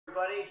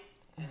everybody,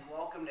 and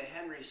welcome to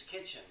Henry's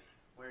Kitchen,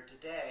 where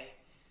today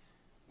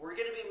we're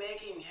going to be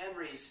making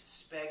Henry's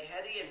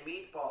spaghetti and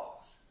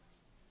meatballs.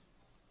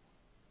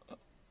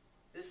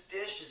 This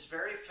dish is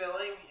very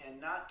filling and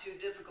not too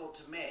difficult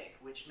to make,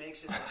 which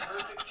makes it the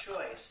perfect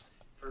choice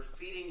for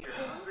feeding your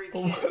hungry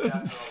kids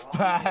after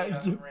a long day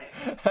on the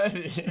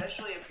ring,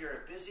 especially if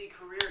you're a busy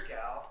career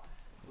gal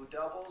who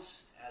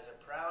doubles as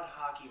a proud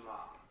hockey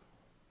mom.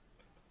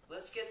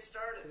 Let's get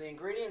started. So the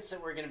ingredients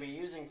that we're going to be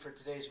using for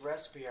today's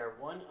recipe are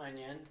 1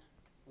 onion,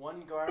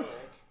 1 garlic,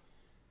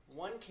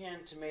 1 can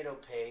tomato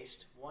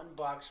paste, 1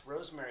 box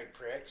rosemary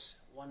pricks,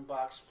 1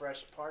 box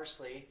fresh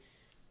parsley,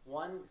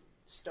 1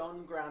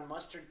 stone ground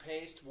mustard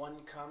paste, 1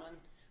 cumin,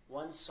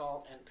 1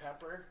 salt and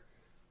pepper,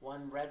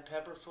 1 red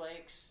pepper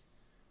flakes,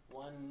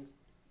 1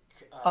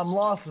 I'm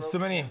lost. There's too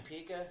many.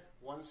 paprika,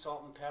 1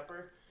 salt and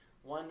pepper,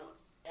 1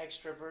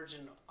 extra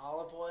virgin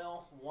olive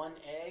oil, 1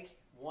 egg,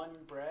 1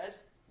 bread,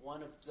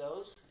 1 of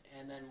those,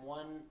 and then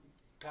 1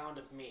 pound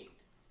of meat,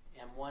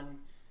 and 1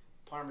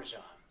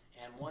 Parmesan,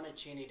 and 1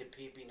 Acini di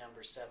Pepe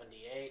number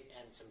 78,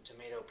 and some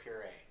tomato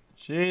puree.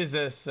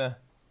 Jesus. We're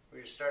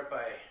gonna start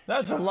by.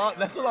 That's a lot.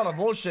 That's a lot of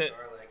bullshit.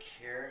 Garlic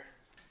here.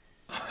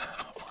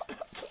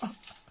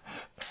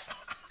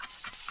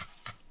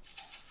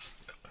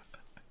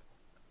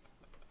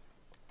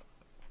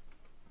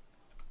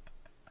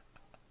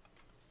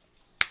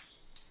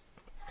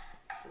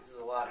 This is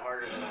a lot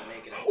harder than I'm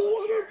making it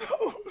look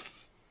here.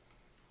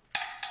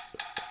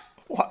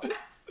 What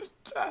is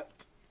that?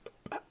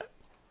 Now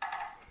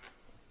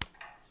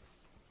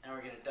we're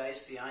going to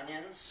dice the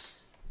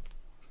onions.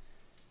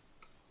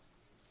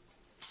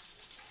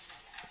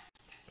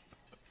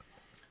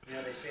 You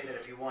know, they say that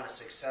if you want a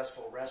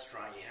successful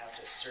restaurant, you have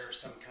to serve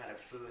some kind of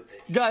food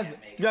that you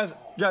can't make at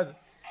home. Guys.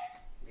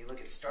 You look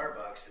at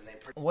Starbucks and they...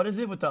 What is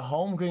it with the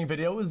home cooking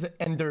videos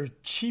and their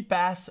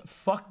cheap-ass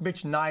fuck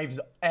bitch knives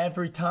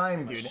every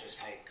time, dude?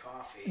 Just make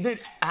coffee. Dude,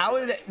 how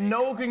is it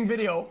no cooking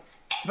video?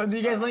 But do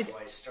you guys like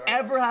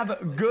ever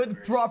have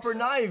good proper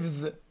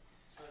knives? So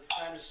it's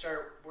time to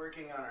start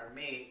working on our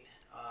meat.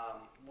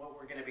 What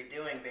we're going to be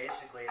doing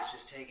basically is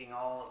just taking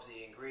all of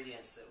the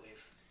ingredients that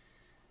we've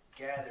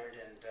gathered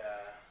and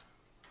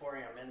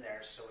pouring them in there.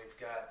 So we've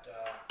got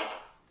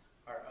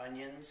our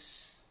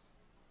onions,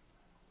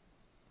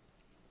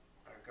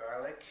 our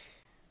garlic,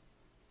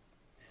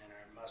 and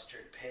our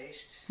mustard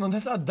paste. No,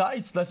 that's not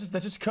diced. That's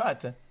just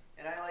cut. And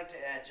I like to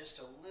add just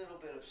a little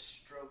bit of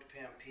stroked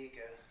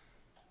paprika.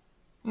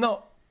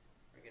 No.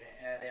 We're going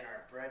to add in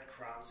our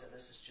breadcrumbs, and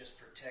this is just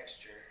for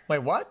texture. Wait,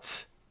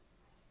 what?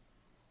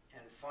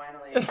 And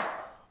finally, I'm going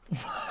to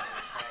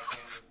pack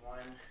in 1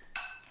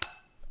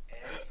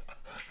 egg.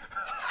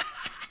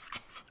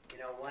 You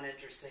know, one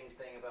interesting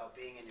thing about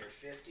being in your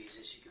 50s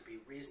is you could be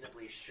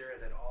reasonably sure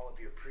that all of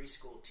your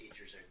preschool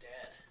teachers are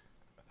dead.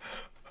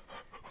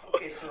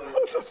 Okay, so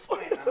at this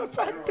point, I'm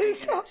literally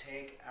going to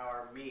take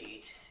our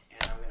meat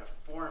and I'm going to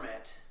form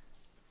it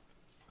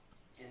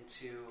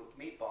into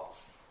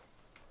meatballs.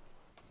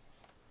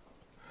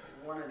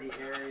 One of the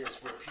areas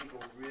where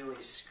people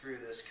really screw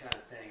this kind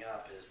of thing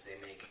up is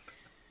they make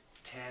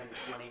 10,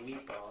 20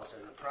 meatballs,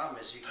 and the problem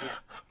is you can't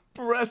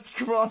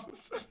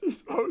Breadcrumbs and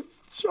those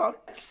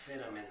chunks.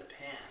 fit them in the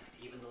pan.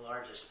 Even the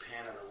largest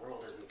pan in the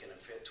world isn't going to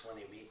fit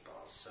 20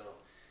 meatballs, so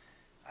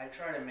I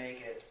try to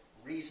make it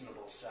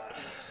reasonable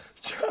size.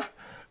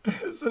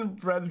 Isn't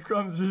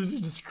breadcrumbs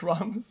usually just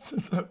crumbs?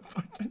 It's a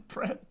fucking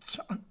bread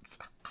chunks.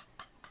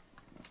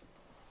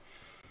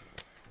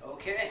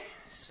 Okay,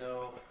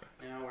 so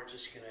now we're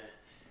just going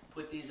to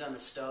put these on the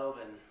stove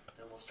and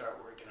then we'll start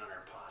working on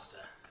our pasta.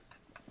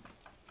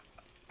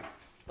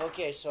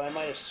 Okay, so I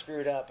might have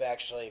screwed up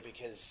actually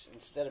because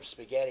instead of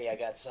spaghetti I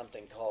got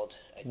something called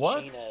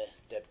Acini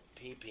di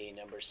Pepe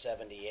number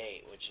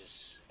 78, which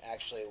is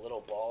actually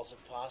little balls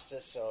of pasta.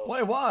 So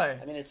Why?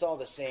 I mean, it's all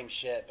the same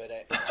shit, but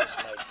it just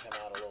might come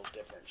out a little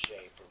different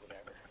shape or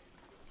whatever.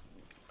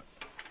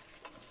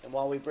 And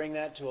while we bring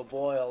that to a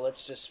boil,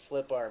 let's just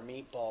flip our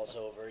meatballs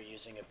over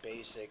using a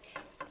basic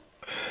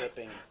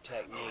flipping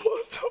technique.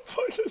 What the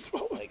fuck is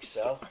wrong? Like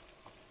so.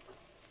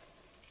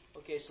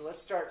 Okay, so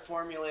let's start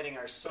formulating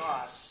our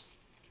sauce.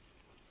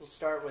 We'll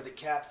start with a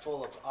cap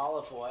full of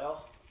olive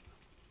oil.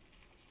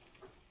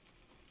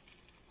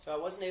 So I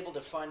wasn't able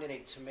to find any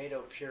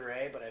tomato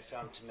puree, but I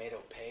found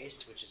tomato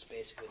paste, which is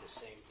basically the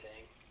same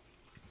thing.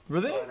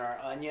 Really? And our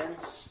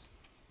onions.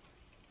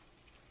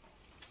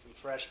 Some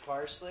fresh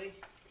parsley.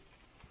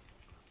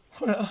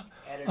 Well,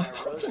 Added our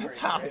rosemary that's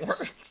how it pricks.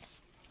 works.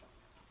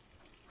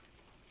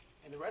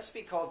 And the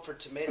recipe called for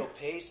tomato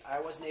paste.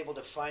 I wasn't able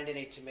to find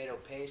any tomato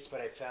paste,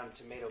 but I found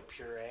tomato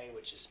puree,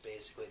 which is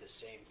basically the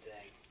same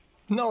thing.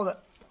 No,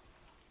 that...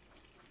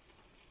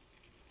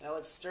 Now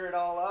let's stir it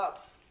all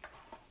up.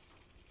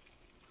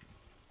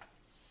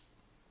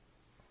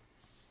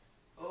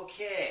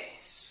 Okay,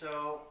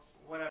 so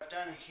what I've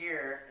done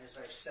here is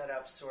I've set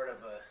up sort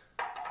of a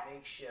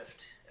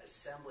makeshift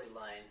assembly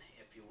line,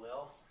 if you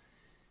will,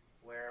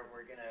 where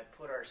we're going to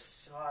put our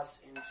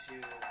sauce into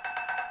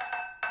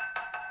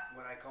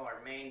what I call our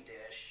main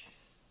dish.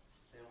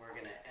 Then we're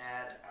going to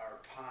add our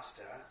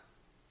pasta.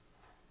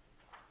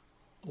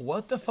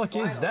 What the fuck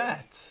is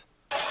that?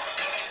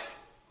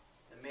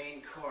 The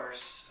main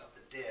course of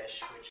the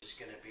dish, which is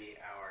going to be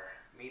our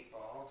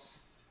meatballs.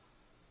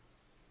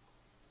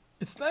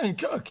 It's not even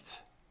cooked.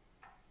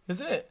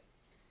 Is it?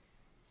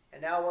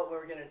 And now what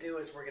we're going to do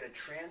is we're going to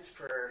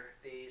transfer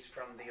these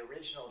from the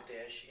original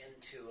dish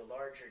into a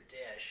larger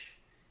dish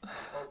and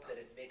hope that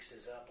it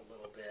mixes up a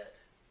little bit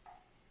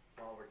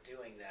while we're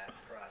doing that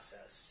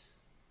process.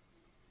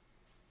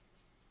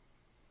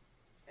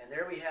 And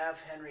there we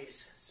have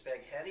Henry's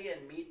spaghetti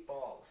and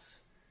meatballs,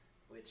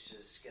 which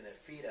is going to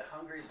feed a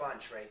hungry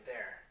bunch right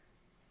there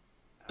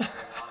after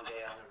a long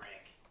day on the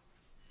rink.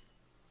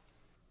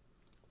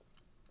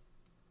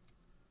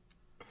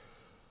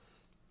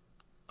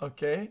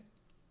 Okay.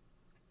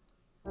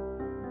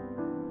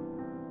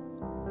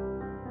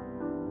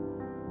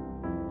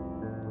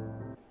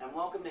 And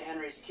welcome to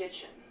Henry's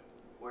Kitchen,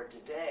 where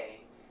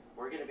today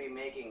we're going to be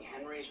making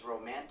Henry's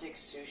romantic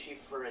sushi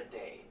for a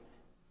date.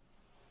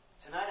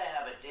 Tonight I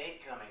have a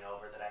date coming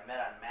over that I met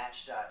on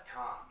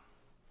Match.com.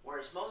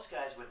 Whereas most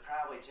guys would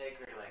probably take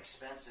her to an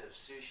expensive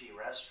sushi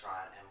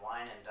restaurant and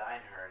wine and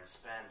dine her and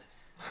spend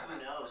who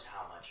knows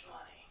how much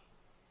money.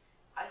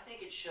 I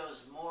think it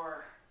shows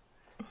more.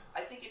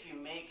 I think if you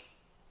make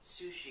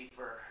sushi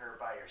for her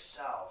by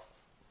yourself,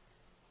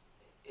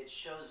 it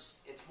shows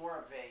it's more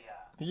of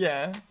a.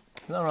 Yeah,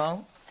 not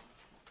wrong.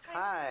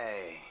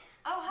 Hi.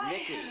 Oh, hi.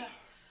 Nikki.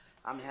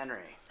 I'm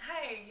Henry.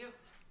 Hi, you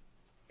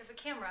have a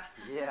camera.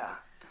 Yeah.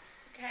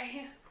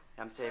 Okay.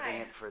 I'm taping Hi.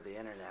 it for the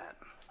internet.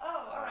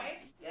 Oh, all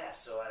right. Yeah,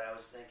 so what I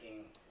was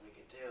thinking we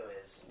could do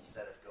is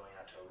instead of going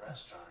out to a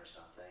restaurant or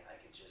something,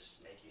 I could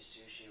just make you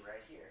sushi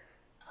right here.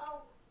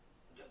 Oh,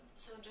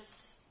 so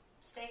just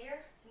stay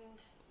here and.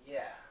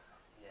 Yeah,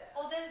 yeah.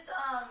 Oh,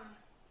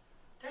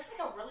 there's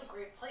like a really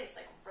great place,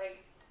 like right.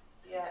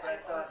 Yeah, I I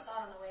thought.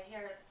 saw it on the way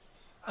here. It's.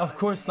 Of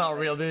course not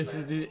real. This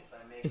is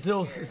it's a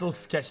little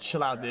sketch.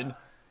 Chill out, dude. It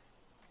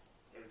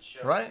would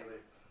show Right?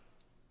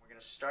 We're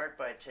gonna start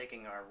by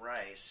taking our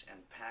rice and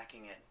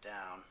packing it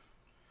down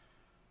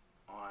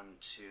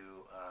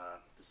onto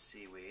the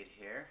seaweed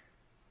here.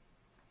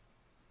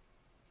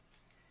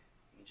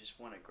 You just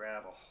want to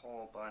grab a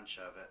whole bunch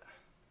of it.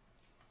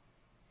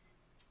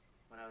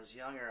 When I was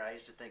younger, I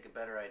used to think a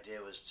better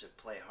idea was to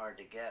play hard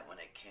to get when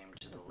it came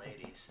to the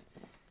ladies.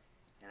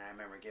 And I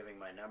remember giving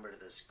my number to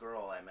this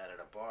girl I met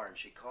at a bar, and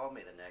she called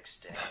me the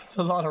next day. It's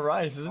a lot of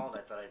rice, She isn't called, I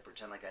thought I'd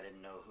pretend like I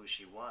didn't know who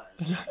she was.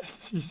 it?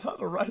 She's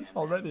out of rice And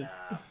already. then,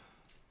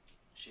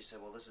 she said,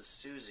 well, this is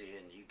Susie,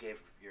 and you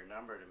gave your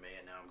number to me,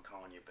 and now I'm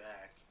calling you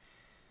back.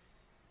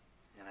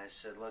 And I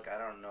said, look, I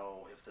don't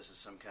know if this is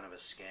some kind of a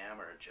scam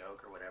or a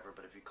joke or whatever,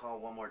 but if you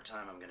call one more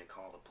time, I'm going to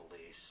call the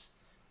police.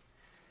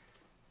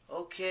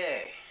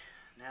 Okay,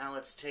 now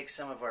let's take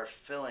some of our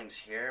fillings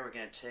here. We're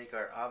going to take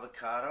our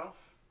avocado,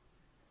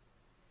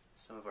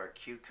 some of our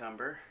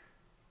cucumber.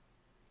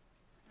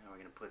 Now we're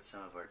going to put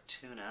some of our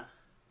tuna.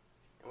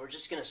 And we're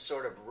just going to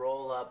sort of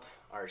roll up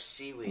our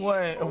seaweed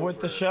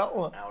with the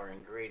shell? our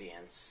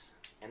ingredients.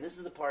 And this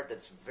is the part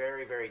that's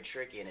very, very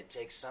tricky, and it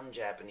takes some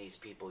Japanese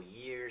people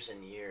years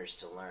and years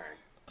to learn.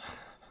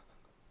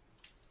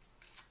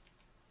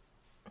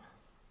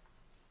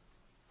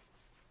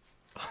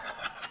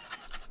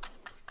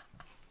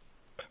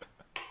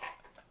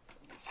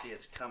 You can see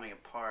it's coming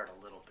apart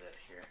a little bit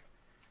here.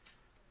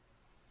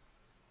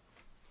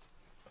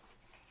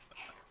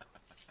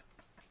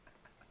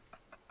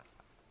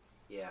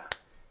 Yeah,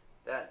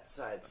 that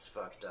side's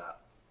fucked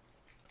up.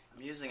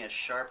 I'm using a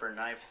sharper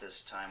knife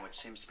this time, which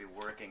seems to be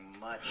working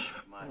much,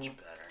 much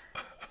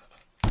better.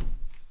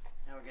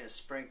 Now we're going to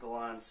sprinkle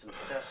on some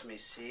sesame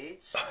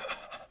seeds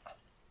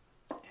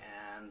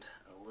and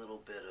a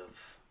little bit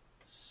of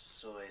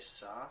soy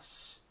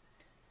sauce.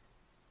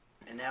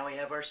 And now we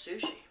have our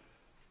sushi.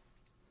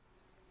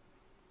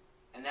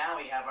 And now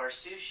we have our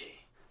sushi.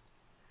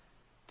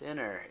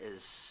 Dinner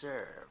is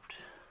served.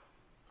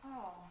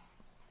 Oh.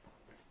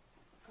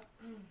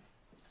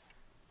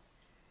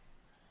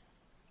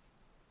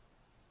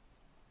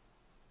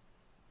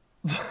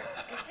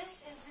 Is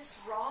this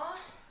raw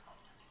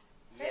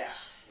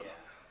fish? Yeah.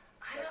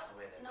 I That's don't the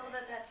way they're know made.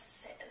 that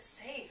that's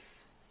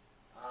safe.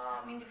 I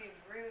don't mean to be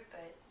rude,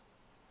 but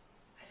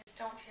I just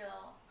don't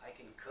feel. I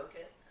can cook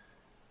it.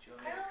 Do you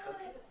want I me don't to cook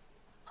know it? that.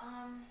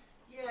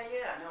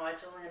 Yeah, no, I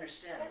totally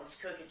understand. Let's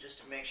That's- cook it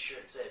just to make sure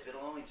it's safe.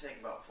 It'll only take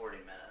about 40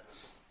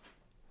 minutes.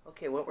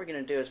 Okay, what we're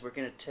going to do is we're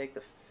going to take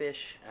the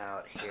fish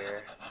out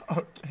here.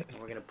 Okay. And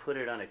we're going to put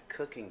it on a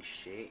cooking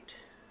sheet.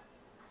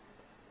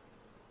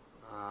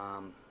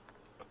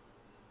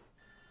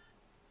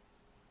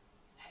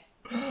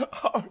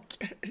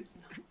 Okay.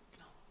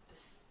 No.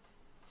 This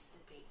is the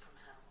date from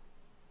hell.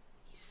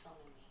 He's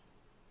filming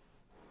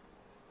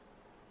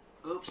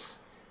me. Oops,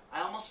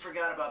 I almost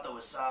forgot about the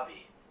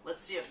wasabi.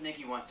 Let's see if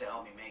Nikki wants to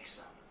help me make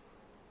some.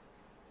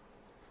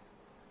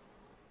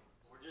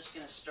 We're just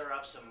going to stir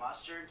up some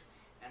mustard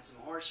and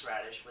some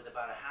horseradish with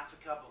about a half a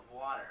cup of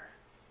water.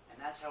 And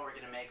that's how we're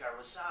going to make our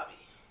wasabi.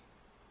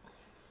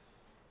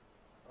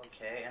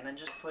 Okay, and then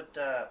just put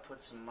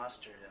some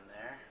mustard in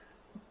there.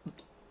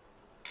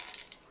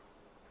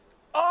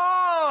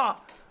 Oh!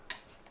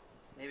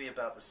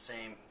 about the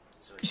same.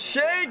 So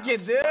shake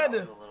it, dude. I'll do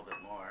a little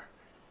bit more.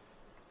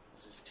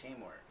 This is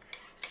teamwork.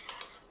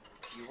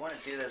 You want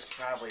to do this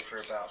probably for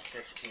about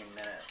 15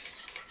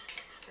 minutes.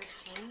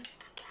 15?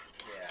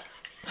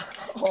 Yeah.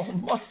 Oh,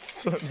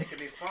 mustard. It could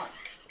be fun.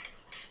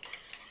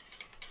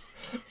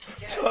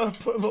 Gotta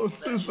put a little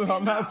sizzling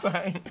on that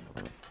thing.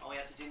 All we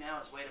have to do now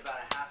is wait about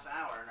a half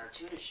hour and our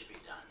tuna should be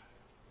done.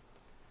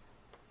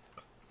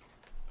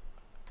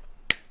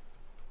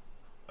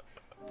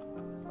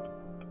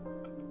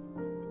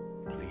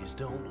 Please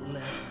don't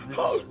let this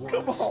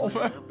come on,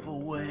 man. slip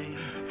away.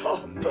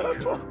 Oh, Make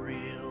Pepper. her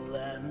real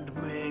and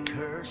make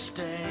her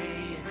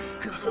stay.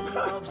 'Cause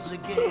love's a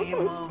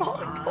game of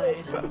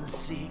hide and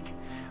seek.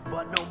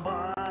 But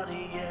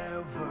nobody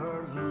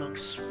ever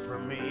looks for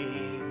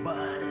me.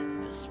 But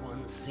this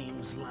one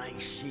seems like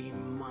she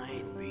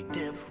might be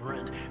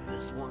different.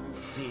 This one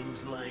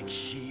seems like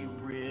she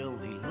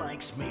really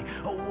likes me.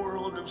 A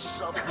world of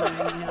suffering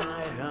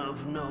I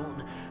have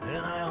known,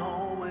 and I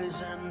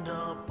always end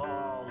up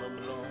all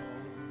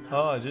alone.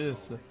 Oh,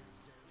 jeez.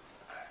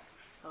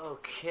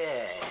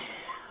 Okay,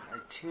 our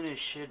tuna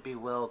should be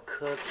well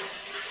cooked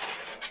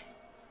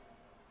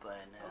by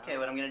now. Okay,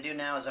 what I'm going to do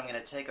now is I'm going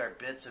to take our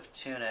bits of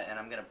tuna and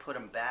I'm going to put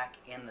them back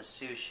in the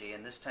sushi,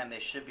 and this time they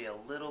should be a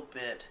little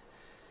bit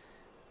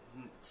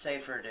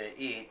safer to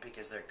eat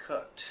because they're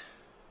cooked.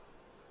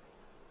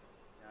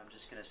 Now I'm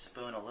just going to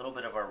spoon a little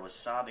bit of our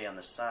wasabi on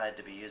the side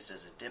to be used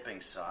as a dipping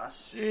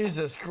sauce.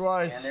 Jesus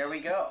Christ. And there we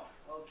go.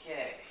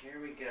 Okay, here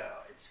we go.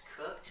 It's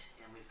cooked,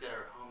 and we've got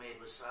our homemade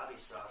wasabi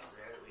sauce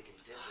there that we can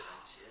dip it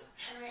into.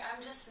 Henry,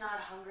 I'm just not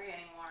hungry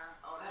anymore.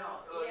 Oh I no,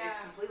 don't- it's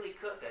yeah. completely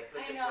cooked. I cooked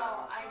I it for a know.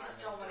 long time. I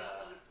just don't want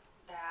to eat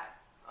that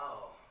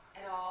Oh.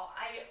 at all.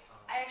 I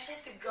actually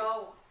have to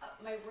go.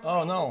 My roommate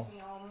Oh, no. gets me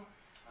home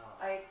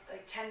by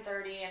like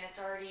 10:30, and it's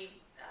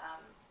already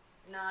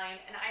 9.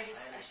 And I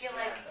feel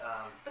like.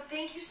 But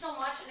thank you so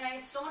much, and I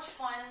had so much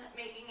fun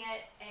making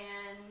it.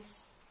 And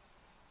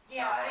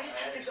yeah, I just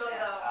have to go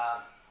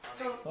though.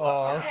 So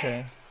Oh,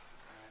 okay.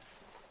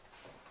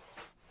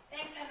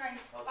 Thanks, Henry.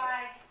 Okay.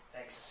 Bye.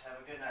 Thanks. Have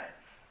a good night.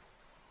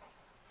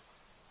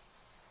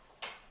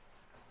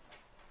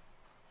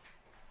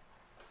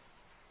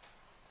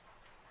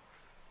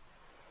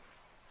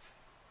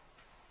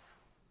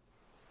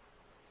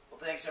 Well,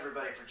 thanks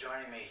everybody for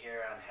joining me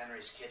here on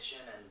Henry's Kitchen,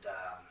 and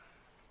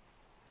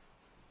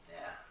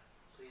yeah,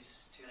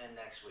 please tune in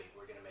next week.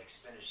 We're gonna make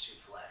spinach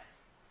souffle.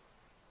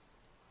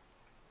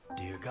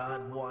 Dear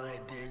God, why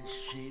did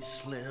she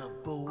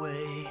slip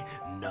away?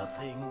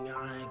 Nothing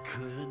I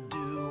could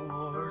do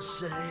or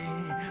say.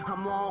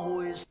 I'm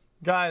always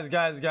Guys.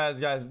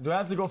 Do I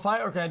have to go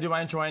fight or can I do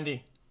my intro,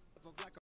 Andy?